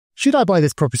should I buy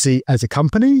this property as a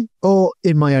company or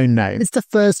in my own name? It's the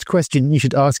first question you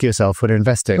should ask yourself when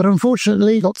investing. But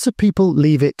unfortunately, lots of people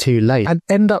leave it too late and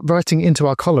end up writing into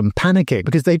our column panicking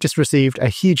because they've just received a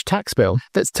huge tax bill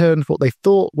that's turned what they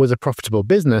thought was a profitable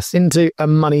business into a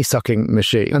money-sucking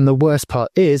machine. And the worst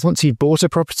part is, once you've bought a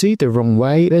property the wrong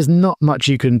way, there's not much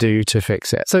you can do to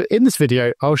fix it. So in this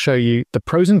video, I'll show you the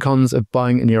pros and cons of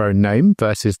buying in your own name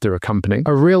versus through a company,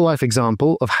 a real-life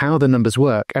example of how the numbers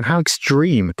work and how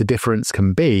extreme the difference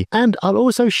can be. And I'll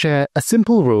also share a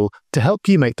simple rule to help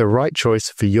you make the right choice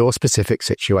for your specific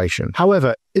situation.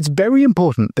 However, it's very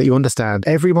important that you understand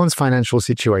everyone's financial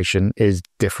situation is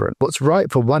different. What's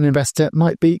right for one investor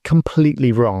might be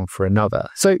completely wrong for another.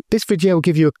 So this video will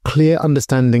give you a clear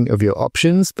understanding of your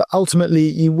options, but ultimately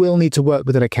you will need to work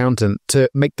with an accountant to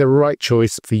make the right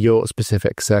choice for your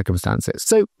specific circumstances.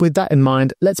 So with that in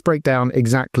mind, let's break down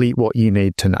exactly what you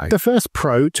need to know. The first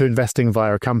pro to investing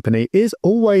via a company is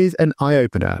always an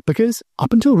eye-opener because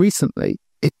up until recently,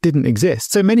 it didn't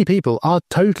exist. So many people are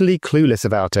totally clueless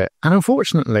about it. And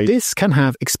unfortunately, this can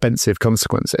have expensive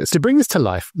consequences. To bring this to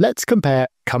life, let's compare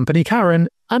Company Karen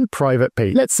and Private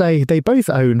Pete. Let's say they both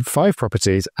own 5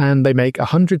 properties and they make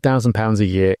 £100,000 a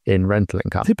year in rental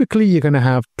income. Typically, you're going to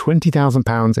have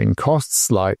 £20,000 in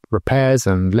costs like repairs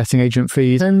and letting agent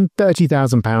fees and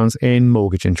 £30,000 in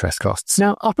mortgage interest costs.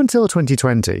 Now, up until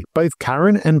 2020, both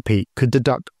Karen and Pete could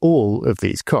deduct all of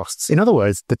these costs. In other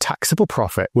words, the taxable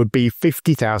profit would be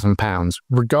 £50,000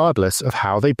 regardless of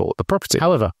how they bought the property.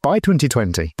 However, by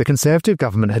 2020, the Conservative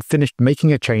government had finished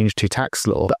making a change to tax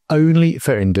law, but only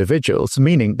for individuals,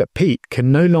 meaning that Pete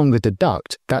can no longer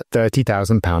deduct that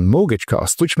 £30,000 mortgage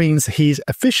cost, which means he's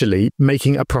officially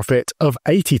making a profit of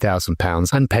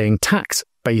 £80,000 and paying tax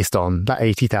based on that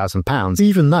 £80,000,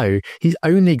 even though he's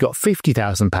only got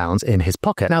 £50,000 in his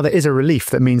pocket. Now, there is a relief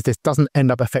that means this doesn't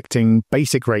end up affecting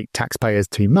basic rate taxpayers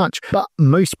too much, but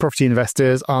most property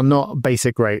investors are not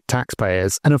basic rate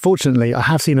taxpayers. And unfortunately, I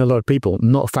have seen a lot of people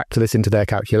not factor this into their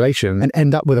calculation and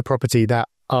end up with a property that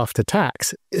after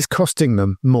tax is costing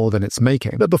them more than it's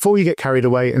making. But before you get carried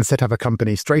away and set up a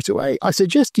company straight away, I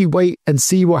suggest you wait and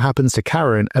see what happens to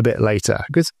Karen a bit later,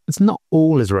 because it's not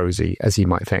all as rosy as you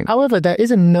might think. However, there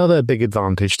is another big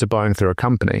advantage to buying through a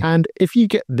company. And if you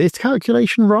get this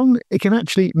calculation wrong, it can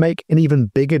actually make an even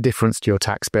bigger difference to your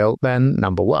tax bill than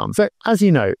number one. So as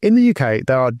you know, in the UK,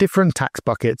 there are different tax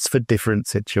buckets for different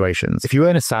situations. If you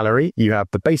earn a salary, you have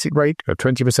the basic rate of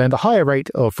 20%, the higher rate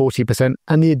of 40%,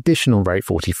 and the additional rate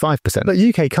 45%. But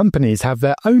UK companies have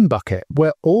their own bucket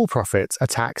where all profits are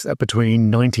taxed at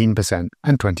between 19%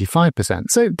 and 25%.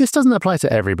 So this doesn't apply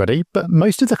to everybody, but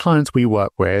most of the clients we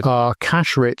work with are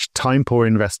cash-rich, time-poor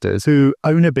investors who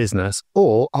own a business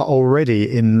or are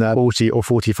already in the 40 or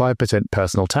 45%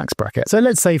 personal tax bracket. So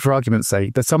let's say, for argument's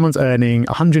sake, that someone's earning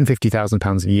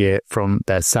 £150,000 a year from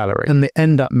their salary and they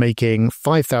end up making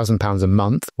 £5,000 a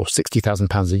month or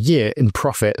 £60,000 a year in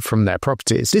profit from their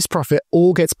properties. This profit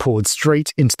all gets poured straight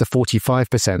into the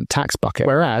 45% tax bucket.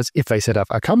 Whereas if they set up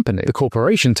a company, the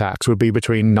corporation tax would be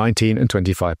between 19 and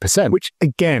 25%, which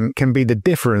again can be the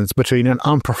difference between an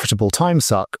unprofitable time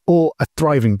suck or a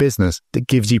thriving business that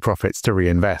gives you profits to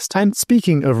reinvest. And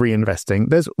speaking of reinvesting,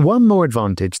 there's one more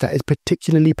advantage that is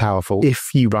particularly powerful if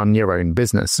you run your own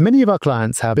business. Many of our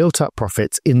clients have built up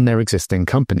profits in their existing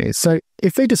companies. So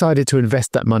if they decided to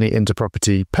invest that money into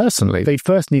property personally, they'd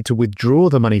first need to withdraw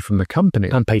the money from the company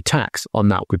and pay tax on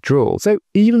that withdrawal. So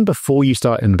even before you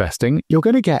start investing, you're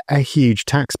going to get a huge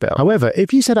tax bill. However,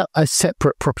 if you set up a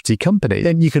separate property company,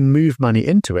 then you can move money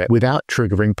into it without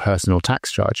triggering personal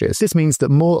tax charges. This means that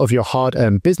more of your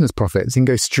hard-earned business profits can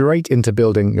go straight into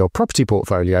building your property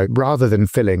portfolio rather than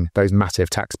filling those massive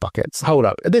tax buckets. Hold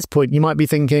up. At this point, you might be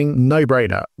thinking, no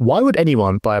brainer. Why would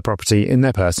anyone buy a property in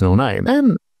their personal name?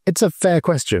 And it's a fair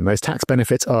question. Those tax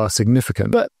benefits are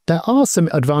significant, but there are some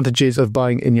advantages of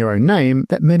buying in your own name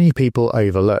that many people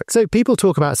overlook. So people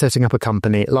talk about setting up a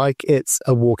company like it's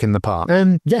a walk in the park.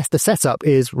 And yes, the setup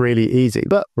is really easy,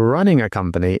 but running a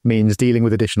company means dealing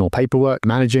with additional paperwork,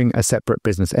 managing a separate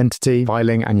business entity,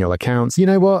 filing annual accounts. You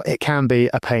know what? It can be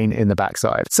a pain in the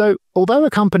backside. So although a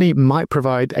company might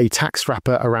provide a tax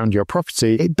wrapper around your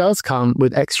property, it does come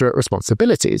with extra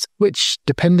responsibilities, which,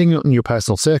 depending on your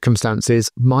personal circumstances,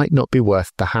 might not be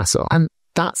worth the hassle. And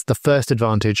that's the first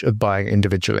advantage of buying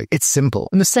individually. It's simple.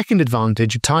 And the second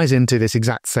advantage ties into this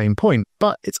exact same point,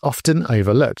 but it's often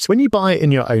overlooked. When you buy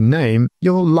in your own name,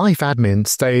 your life admin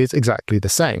stays exactly the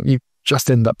same. You just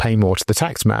end up paying more to the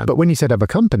taxman. But when you set up a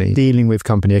company, dealing with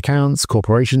company accounts,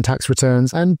 corporation tax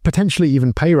returns, and potentially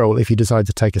even payroll if you decide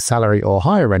to take a salary or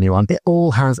hire anyone, it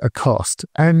all has a cost.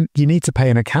 And you need to pay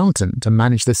an accountant to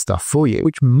manage this stuff for you,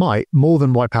 which might more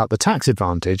than wipe out the tax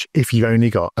advantage if you've only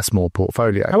got a small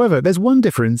portfolio. However, there's one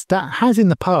difference that has in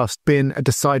the past been a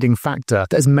deciding factor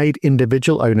that has made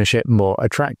individual ownership more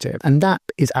attractive, and that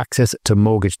is access to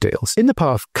mortgage deals. In the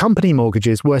past, company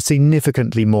mortgages were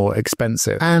significantly more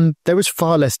expensive, and there was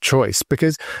far less choice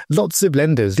because lots of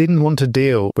lenders didn't want to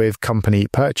deal with company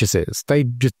purchases. They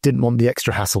just didn't want the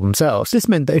extra hassle themselves. This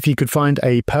meant that if you could find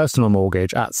a personal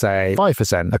mortgage at, say,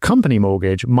 5%, a company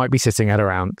mortgage might be sitting at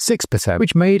around 6%,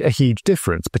 which made a huge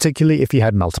difference, particularly if you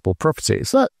had multiple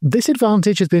properties. But this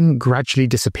advantage has been gradually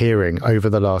disappearing over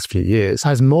the last few years.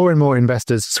 As more and more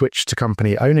investors switch to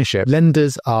company ownership,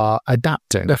 lenders are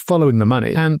adapting. They're following the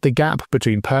money, and the gap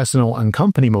between personal and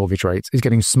company mortgage rates is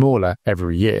getting smaller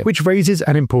every year, which raises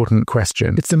an important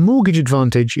question. It's the mortgage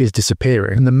advantage is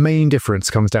disappearing, and the main difference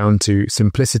comes down to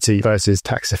simplicity versus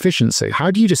tax efficiency.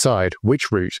 How do you decide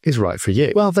which route is right for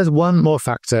you? Well, there's one more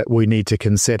factor we need to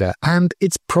consider, and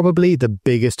it's probably the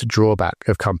biggest drawback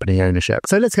of company ownership.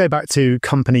 So let's go back to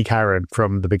company Karen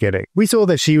from the beginning. We saw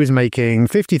that she was making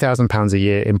 £50,000 a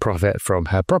year in profit from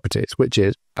her properties, which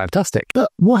is fantastic. But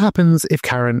what happens if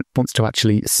Karen wants to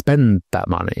actually spend that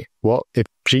money? What if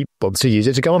she wants to use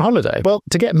it to go on holiday? Well,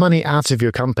 to get money out of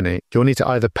your company, you'll need to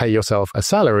either pay yourself a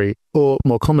salary or,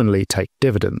 more commonly, take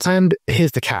dividends. And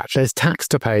here's the catch. There's tax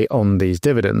to pay on these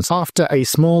dividends. After a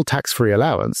small tax-free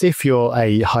allowance, if you're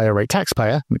a higher rate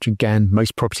taxpayer, which again,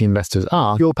 most property investors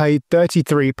are, you'll pay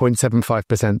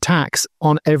 33.75% tax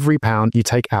on every pound you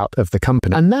take out of the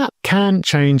company. And that can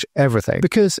change everything,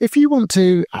 because if you want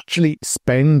to actually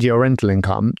spend your rental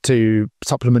income to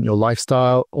supplement your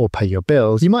lifestyle or pay your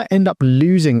bills, you might end up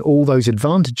losing all those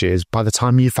advantages by the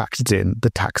time you factored in the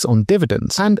tax on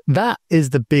dividends. And that is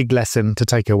the big lesson to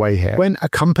take away here. When a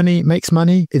company makes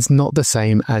money, it's not the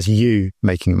same as you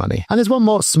making money. And there's one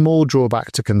more small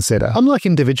drawback to consider. Unlike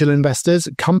individual investors,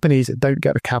 companies don't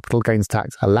get a capital gains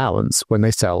tax allowance when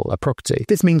they sell a property.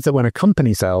 This means that when a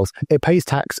company sells, it pays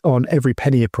tax on every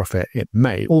penny of profit it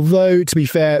made. Although, to be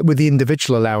fair, with the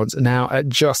individual allowance now at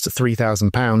just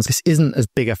 £3,000, this isn't as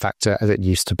big a factor as it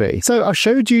used to be. So I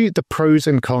showed you the pros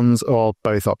and cons of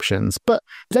both options, but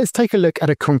let's take a look at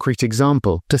a concrete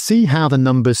example to see how the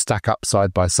numbers stack up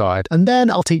side by side, and then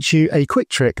I'll teach you a quick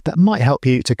trick that might help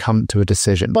you to come to a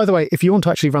decision. By the way, if you want to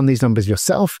actually run these numbers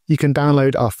yourself, you can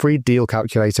download our free deal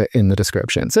calculator in the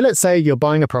description. So let's say you're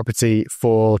buying a property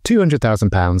for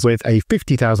 £200,000 with a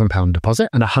 £50,000 deposit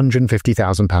and a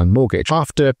 £150,000 mortgage.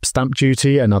 After stamp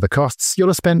duty and other costs, you'll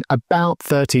have spent about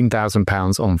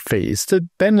 £13,000 on fees. So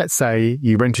then let's say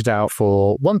you rent it out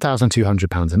for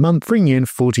 £1,200 a month, bringing in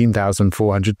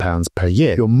 £14,400 per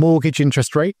year. Your mortgage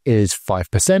interest rate is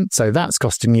 5%, so that's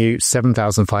costing you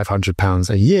 £7,500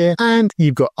 a year, and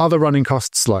you've got other running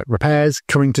costs like repairs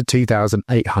coming to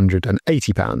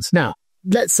 £2,880. Now,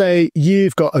 let's say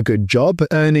you've got a good job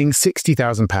earning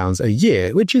 £60,000 a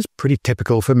year, which is pretty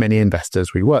typical for many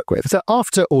investors we work with. So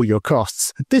after all your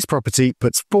costs, this property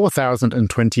puts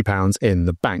 £4,020 in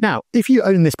the bank. Now, if you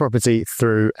own this property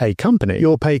through a company,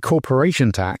 you'll pay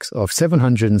corporation tax of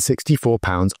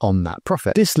 £764 on that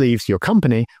profit. This leaves your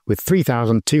company with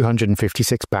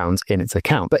 £3,256 in its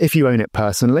account. But if you own it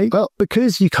personally, well,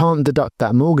 because you can't deduct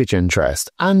that mortgage interest,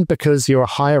 and because you're a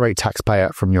higher rate taxpayer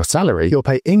from your salary, you'll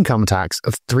pay income tax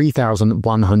of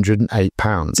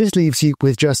 £3,108. This leaves you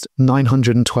with just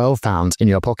 £912 in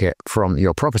your pocket from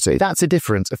your property. That's a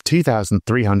difference of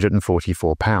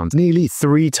 £2,344, nearly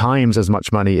 3 times as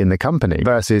much money in the company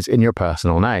versus in your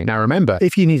personal name. Now remember,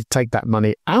 if you need to take that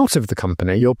money out of the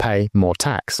company, you'll pay more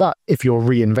tax. But if you're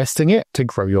reinvesting it to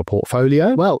grow your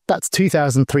portfolio, well, that's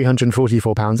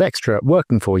 £2,344 extra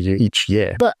working for you each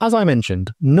year. But as I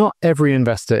mentioned, not every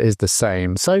investor is the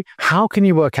same. So how can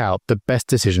you work out the best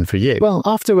decision for you? Well,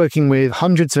 after working with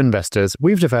hundreds of investors,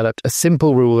 we've developed a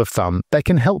simple rule of thumb that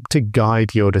can help to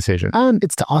guide your decision. And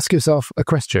it's to ask yourself a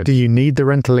question. Do you need the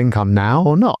rental income now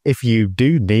or not? If you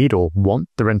do need or want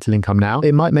the rental income now,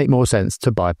 it might make more sense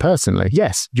to buy personally.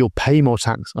 Yes, you'll pay more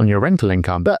tax on your rental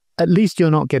income, but at least you're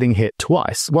not getting hit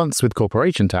twice, once with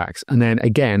corporation tax and then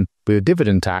again with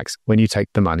dividend tax when you take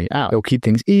the money out. It'll keep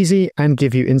things easy and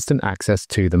give you instant access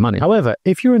to the money. However,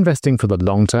 if you're investing for the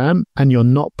long term and you're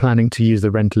not planning to use the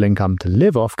rental income to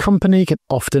live off, company can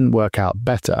often work out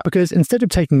better, because instead of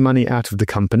taking money out of the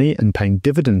company and paying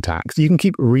dividend tax, you can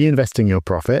keep reinvesting your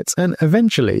profits and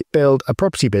eventually build a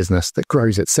property business that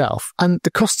grows itself. And the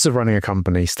costs of running a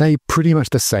company stay pretty much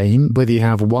the same whether you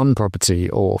have one property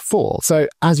or 4. So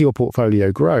as your your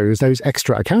portfolio grows, those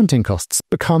extra accounting costs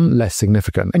become less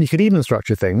significant. And you could even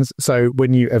structure things so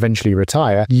when you eventually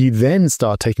retire, you then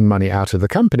start taking money out of the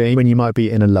company when you might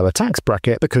be in a lower tax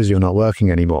bracket because you're not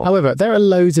working anymore. However, there are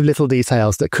loads of little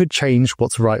details that could change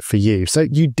what's right for you, so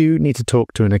you do need to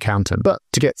talk to an accountant. But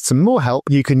to get some more help,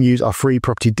 you can use our free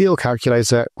property deal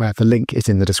calculator, where the link is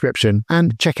in the description,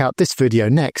 and check out this video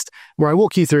next, where I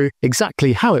walk you through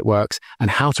exactly how it works and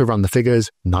how to run the figures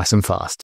nice and fast.